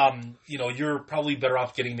 You're probably better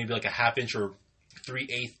off getting maybe like a 1/2 inch or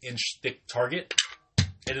 3/8 inch thick target,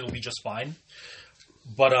 and it'll be just fine.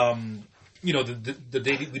 But the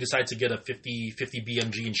day we decide to get a 50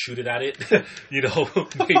 BMG and shoot it at it,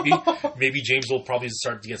 maybe James will probably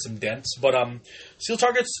start to get some dents. But steel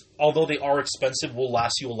targets, although they are expensive, will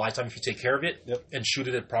last you a lifetime if you take care of it and shoot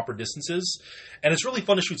it at proper distances. And it's really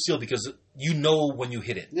fun to shoot steel because you know when you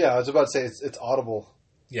hit it. Yeah, I was about to say it's audible.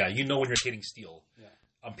 Yeah, you know when you're hitting steel. Yeah.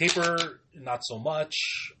 On paper, not so much.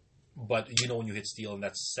 But you know when you hit steel, and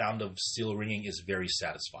that sound of steel ringing is very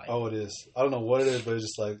satisfying. Oh, it is. I don't know what it is, but it's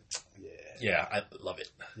just like, yeah. Yeah, I love it.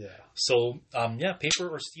 Yeah. So, paper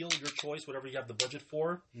or steel, your choice, whatever you have the budget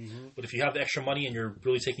for. Mm-hmm. But if you have the extra money and you're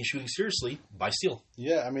really taking shooting seriously, buy steel.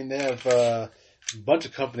 Yeah, I mean, they have a bunch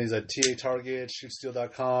of companies like TA Target,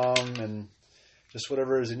 ShootSteel.com, and just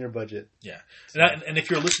whatever is in your budget. Yeah. So. And if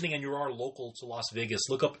you're listening and you are local to Las Vegas,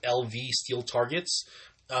 look up LV Steel Targets.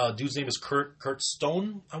 Dude's name is Kurt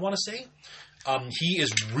Stone, I want to say. He is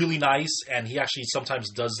really nice, and he actually sometimes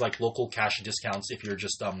does local cash discounts if you're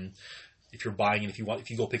just if you're buying, and if you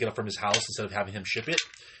go pick it up from his house instead of having him ship it,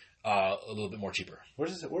 a little bit more cheaper.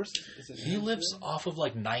 Where's it? He lives off of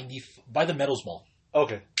 90 by the Meadows Mall.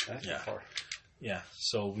 Okay, that's not far. Yeah,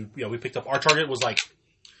 so we picked up our target was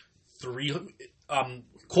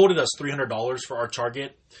quoted us $300 for our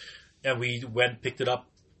target, and we picked it up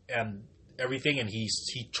and everything, and he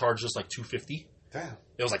charged us $250. Damn.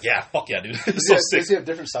 It was fuck yeah, dude. Does he have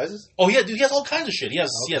different sizes? Oh yeah, dude, he has all kinds of shit. He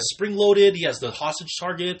has spring loaded, he has the hostage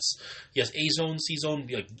targets, he has A-zone, C-zone,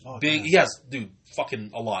 big. Damn. He has, dude,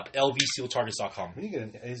 fucking a lot. LVSteelTargets.com. When you get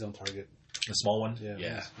an A-zone target? The small one? Yeah. You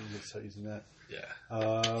can start using that. Yeah.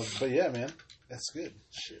 But yeah, man, that's good.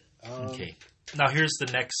 Shit. Okay. Now here's the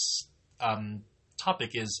next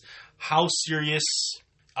topic is how serious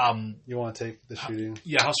you want to take the shooting?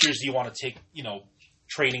 How serious do you want to take,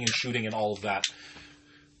 training and shooting and all of that?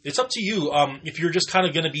 It's up to you. If you're just kind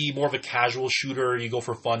of going to be more of a casual shooter, you go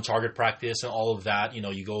for fun target practice and all of that,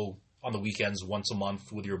 you go on the weekends once a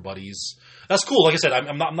month with your buddies. That's cool. Like I said,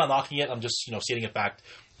 I'm not knocking it. I'm just, stating it back.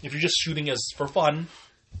 If you're just shooting as for fun,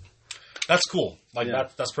 that's cool.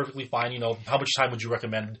 That's perfectly fine. How much time would you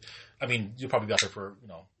recommend? I mean, you'll probably be out there for,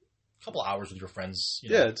 a couple hours with your friends.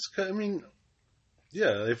 Yeah,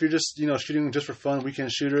 yeah, if you're just shooting just for fun,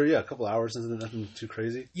 weekend shooter, a couple hours isn't nothing too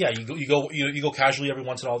crazy. Yeah, you go casually every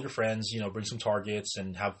once in a while with your friends, bring some targets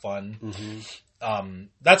and have fun. Mm-hmm.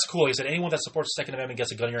 That's cool. Like I said, anyone that supports the Second Amendment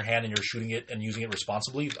gets a gun in your hand and you're shooting it and using it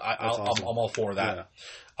responsibly. Awesome. I'm all for that.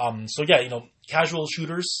 Yeah. Casual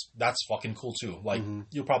shooters, that's fucking cool too.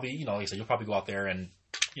 You'll probably, like I said, you'll probably go out there and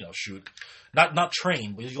shoot, not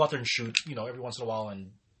train, but you go out there and shoot, every once in a while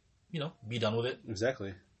and be done with it.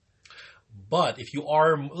 Exactly. But if you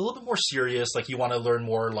are a little bit more serious, like you want to learn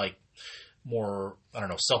more, I don't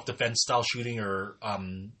know, self-defense style shooting, or I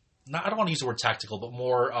don't want to use the word tactical, but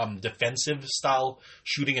more defensive style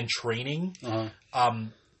shooting and training.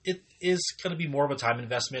 It is going to be more of a time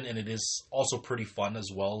investment, and it is also pretty fun as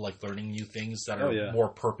well, like learning new things that are more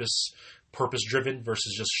purpose driven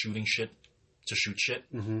versus just shooting shit to shoot shit.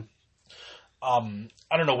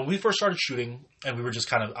 I don't know, when we first started shooting and we were just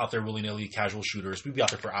kind of out there willy-nilly casual shooters, we'd be out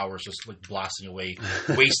there for hours just like blasting away,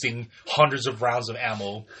 wasting hundreds of rounds of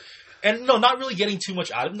ammo, and not really getting too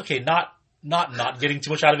much out of it. Okay, not getting too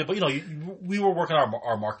much out of it, but we were working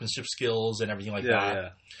our marksmanship skills and everything like that. Yeah.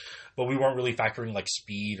 But we weren't really factoring like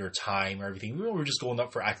speed or time or everything. We were just going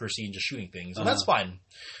up for accuracy and just shooting things, and that's fine.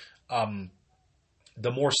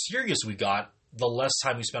 The more serious we got, the less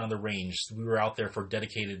time we spent on the range. We were out there for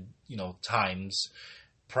dedicated, times,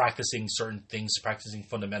 practicing certain things, practicing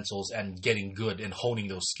fundamentals, and getting good and honing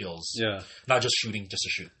those skills. Yeah, not just shooting just to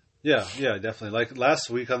shoot. Yeah, definitely. Like last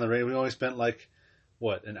week on the range, we only spent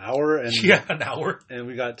an hour? An hour. And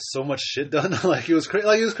we got so much shit done. It was crazy.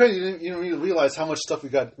 It was crazy. You didn't even realize how much stuff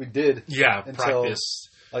we did. Yeah, until, practice.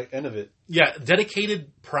 End of it. Yeah,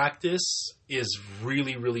 dedicated practice is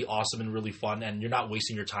really, really awesome and really fun, and you're not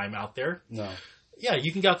wasting your time out there. No. Yeah,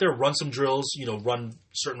 you can get out there, run some drills, run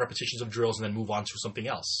certain repetitions of drills, and then move on to something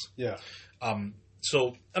else. Yeah.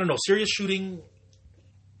 So, I don't know, serious shooting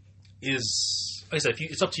is, like I said,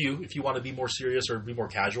 it's up to you if you want to be more serious or be more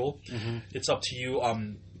casual. It's up to you.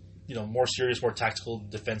 More serious, more tactical,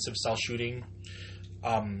 defensive style shooting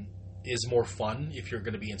is more fun if you're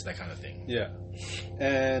going to be into that kind of thing. Yeah.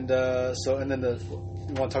 And then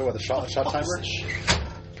you want to talk about the shot timer?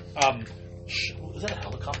 Is that a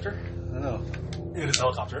helicopter? I don't know. It is a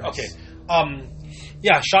helicopter. Okay.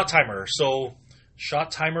 Shot timer. So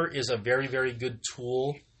shot timer is a very, very good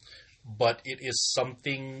tool, but it is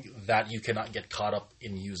something that you cannot get caught up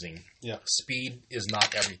in using. Yeah. Speed is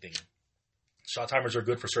not everything. Shot timers are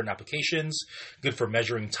good for certain applications, good for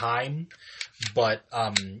measuring time, but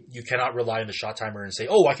you cannot rely on the shot timer and say,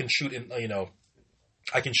 "Oh, I can shoot in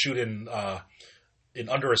in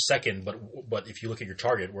under a second." But if you look at your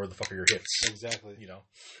target, where the fuck are your hits? Exactly.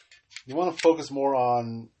 You want to focus more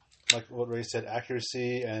on, like what Ray said,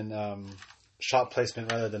 accuracy and shot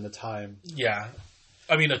placement rather than the time. Yeah,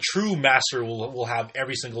 I mean, a true master will have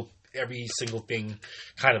every single thing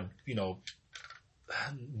kind of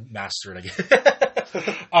mastered, I guess.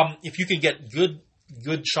 If you can get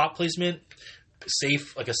good shot placement, a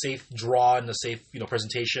safe draw and a safe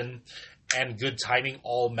play and good timing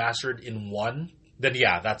all mastered in one, then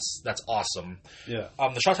yeah, that's awesome. Yeah.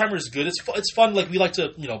 The shot timer is good. It's fun. Like we like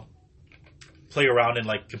to play around and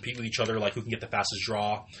like compete with each other, like who can get the fastest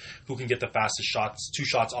draw, who can get the fastest shots, 2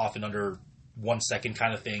 shots off in under 1 second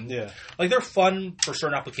kind of thing. Yeah. Like they're fun for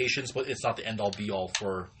certain applications, but it's not the end all be all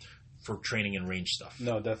for training and range stuff.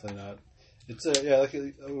 No, definitely not. It's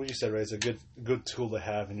like what you said, Ray. It's a good tool to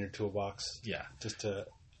have in your toolbox. Yeah, just to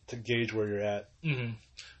gauge where you're at. Mm-hmm.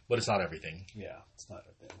 But it's not everything. Yeah, it's not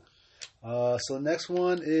everything. So the next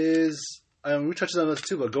one is, we touched on this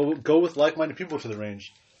too, but go with like-minded people to the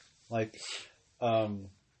range. Like, you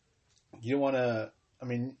don't want to. I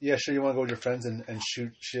mean, yeah, sure, you want to go with your friends and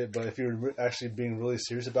shoot shit, but if you're actually being really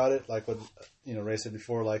serious about it, like what Ray said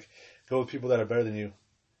before, like go with people that are better than you.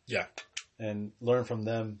 Yeah. And learn from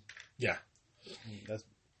them. Yeah. That's,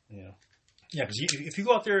 Yeah, because if you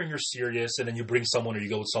go out there and you're serious and then you bring someone or you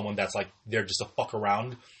go with someone that's like, they're just a fuck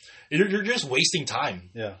around, you're just wasting time.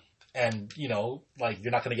 Yeah. And, like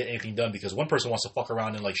you're not going to get anything done because one person wants to fuck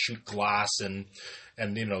around and like shoot glass and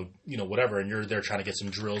whatever. And you're there trying to get some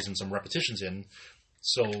drills and some repetitions in.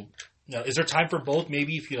 So, is there time for both?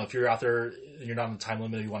 Maybe if you're out there and you're not on the time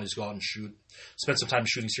limit, you want to just go out and shoot, spend some time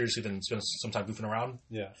shooting seriously, then spend some time goofing around.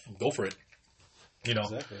 Yeah, go for it.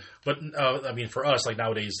 Exactly. But I mean, for us, like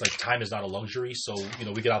nowadays, like time is not a luxury. So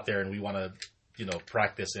we get out there and we want to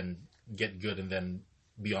practice and get good, and then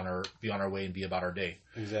be on our way and be about our day.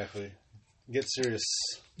 Exactly. Get serious.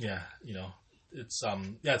 Yeah, it's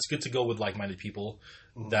it's good to go with like-minded people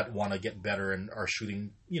that want to get better and are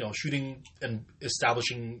shooting and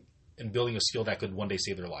establishing and building a skill that could one day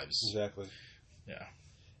save their lives. Exactly. Yeah.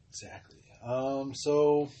 Exactly.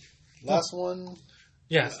 So last one.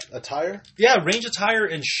 Yeah. Attire? Yeah, range attire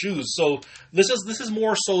and shoes. So this is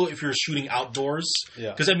more so if you're shooting outdoors.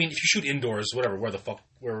 Yeah. Because I mean, if you shoot indoors, whatever, wear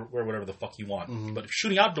whatever the fuck you want. Mm-hmm. But if you're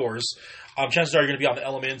shooting outdoors, chances are you're going to be on the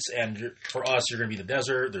elements, and for us, you're going to be in the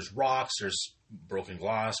desert. There's rocks. There's broken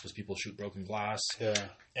glass because people shoot broken glass. Yeah.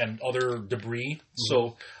 And other debris. Mm-hmm.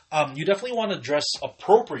 So you definitely want to dress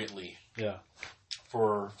appropriately. Yeah.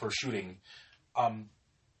 For shooting.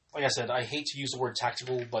 like I said, I hate to use the word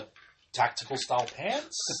tactical, but tactical style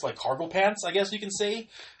pants, like cargo pants, I guess you can say.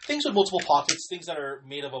 Things with multiple pockets, things that are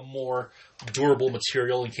made of a more durable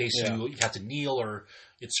material in case you have to kneel or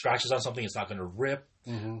it scratches on something, it's not going to rip.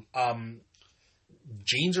 Mm-hmm.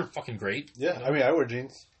 Jeans are fucking great. Yeah, I mean, I wear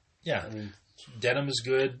jeans. Yeah. I mean, denim is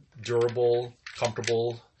good, durable,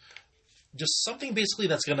 comfortable. Just something basically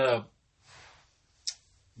that's going to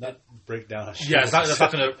not break down. Yeah, that's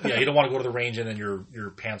not going to... Yeah, you don't want to go to the range and then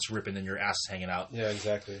your pants ripping and your ass is hanging out. Yeah,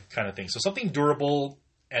 exactly. Kind of thing. So something durable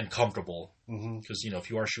and comfortable. Because, if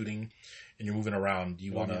you are shooting and you're moving around,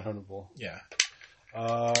 you want to... comfortable. Yeah.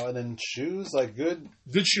 And then shoes, like good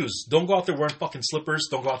shoes. Don't go out there wearing fucking slippers.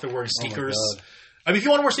 Don't go out there wearing sneakers. I mean, if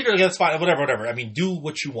you want to wear sneakers, that's fine. Whatever. I mean, do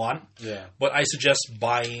what you want. Yeah. But I suggest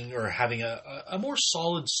buying or having a more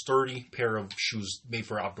solid, sturdy pair of shoes made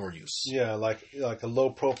for outdoor use. Yeah, like a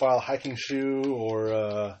low profile hiking shoe,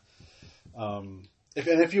 or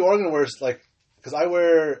if you are going to wear because I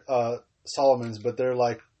wear Solomon's, but they're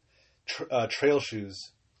like trail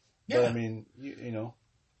shoes. Yeah. But I mean, you know.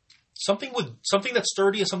 Something that's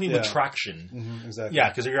sturdy and something with traction. Mm-hmm, exactly. Yeah,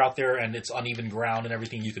 because if you're out there and it's uneven ground and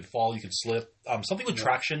everything, you could fall, you could slip. Something with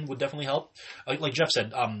traction would definitely help. Like Jeff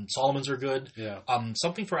said, Solomon's are good. Yeah.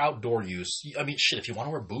 Something for outdoor use. I mean, shit, if you want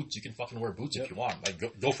to wear boots, you can fucking wear boots if you want.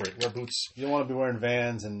 Like, go for it. Wear boots. You don't want to be wearing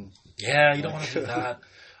Vans and... Yeah, you don't want to do that.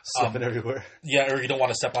 Slipping everywhere. Yeah, or you don't want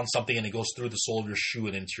to step on something and it goes through the sole of your shoe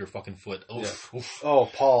and into your fucking foot. Oof. Yeah. Oof. Oh,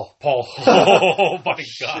 Paul. Oh, my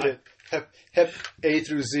God. Shit. Hep A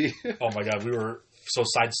through Z. Oh my God,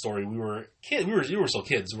 side story. We were kids. We were still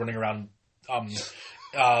kids running around an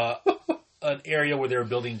area where they were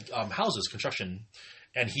building houses, construction,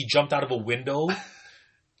 and he jumped out of a window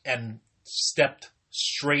and stepped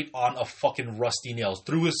straight on a fucking rusty nail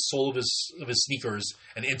through his sole of his sneakers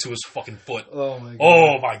and into his fucking foot. Oh my God.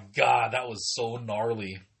 Oh my God, that was so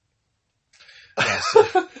gnarly. Yeah,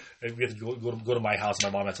 so we had to go to my house,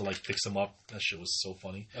 and my mom had to fix him up. That shit was so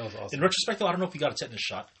funny. That was awesome. In retrospect, though, I don't know if he got a tetanus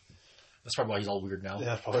shot. That's probably why he's all weird now.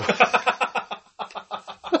 Yeah, probably.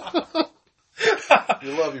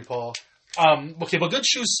 We love you, Paul. Okay, but good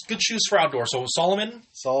shoes for outdoor. So Solomon,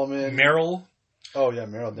 Merrell. Oh yeah,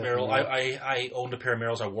 Merrell. Merrell. I owned a pair of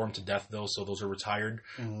Merrells. I wore them to death though, so those are retired.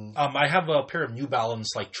 Mm-hmm. I have a pair of New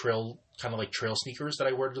Balance trail sneakers that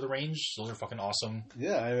I wear to the range. Those are fucking awesome.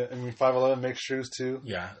 Yeah, I mean 511 makes shoes too.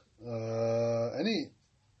 Yeah.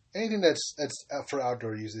 Anything that's for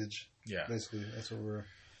outdoor usage. Yeah. Basically, that's what we're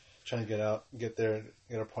trying to get there,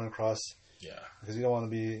 get our point across. Yeah. Because you don't want to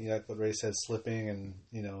be, like what Ray said, slipping and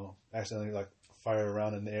accidentally fire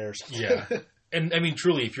around in the air or something. Yeah. And I mean,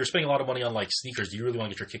 truly, if you're spending a lot of money on sneakers, do you really want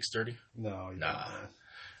to get your kicks dirty? No. Nah.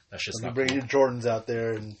 That's just not. Bring your Jordans out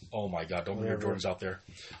there. And oh my God! Don't bring your Jordans out there.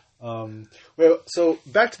 Well, so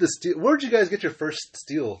back to the steel. Where did you guys get your first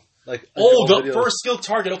steel? The first steel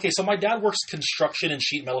target. Okay, so my dad works construction and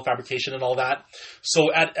sheet metal fabrication and all that.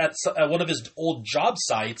 So at one of his old job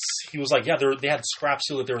sites, he was like, yeah, they had scrap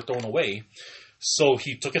steel that they were throwing away. So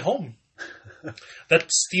he took it home.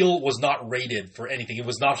 That steel was not rated for anything. It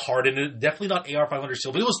was not hardened. Definitely not AR-500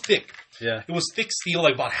 steel, but it was thick. Yeah. It was thick steel,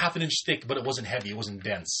 about half an inch thick, but it wasn't heavy. It wasn't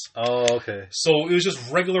dense. Oh, okay. So it was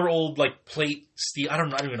just regular old, plate steel. I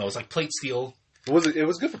don't even know. It's plate steel. It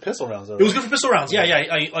was good for pistol rounds, though. It was good for pistol rounds.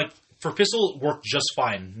 Yeah. For pistol, worked just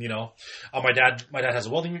fine, My dad has a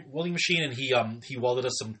welding machine, and he welded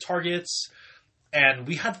us some targets, and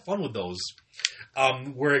we had fun with those.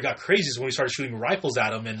 Where it got crazy is when we started shooting rifles at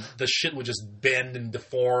them, and the shit would just bend and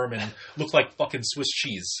deform and look like fucking Swiss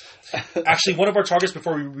cheese. Actually, one of our targets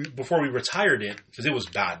before we retired it, because it was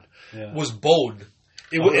bad, was bowed.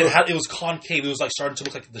 It was concave. It was starting to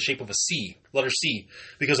look like the shape of a C, letter C,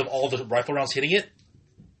 because of all the rifle rounds hitting it,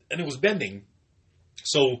 and it was bending.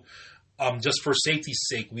 So, just for safety's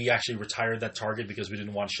sake, we actually retired that target because we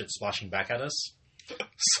didn't want shit splashing back at us.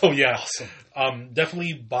 So yeah, awesome.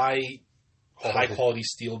 Definitely buy high quality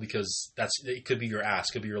steel because it could be your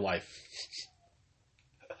ass, could be your life.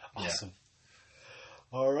 Awesome.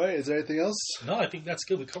 Yeah. All right. Is there anything else? No, I think that's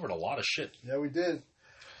good. We covered a lot of shit. Yeah, we did.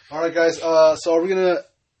 All right, guys. So are we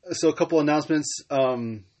so a couple announcements.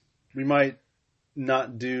 We might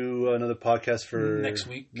not do another podcast for next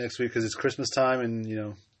week because it's Christmas time, and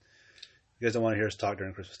you guys don't want to hear us talk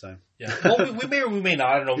during Christmas time. Yeah. Well, we may or we may not.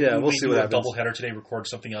 I don't know. Yeah, we'll see what happens. Double header today, record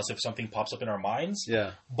something else if something pops up in our minds.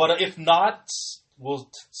 Yeah. But if not, we'll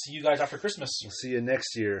see you guys after Christmas. We'll see you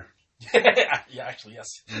next year. Yeah, actually, yes.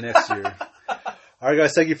 Next year. All right,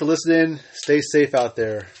 guys. Thank you for listening. Stay safe out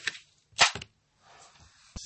there.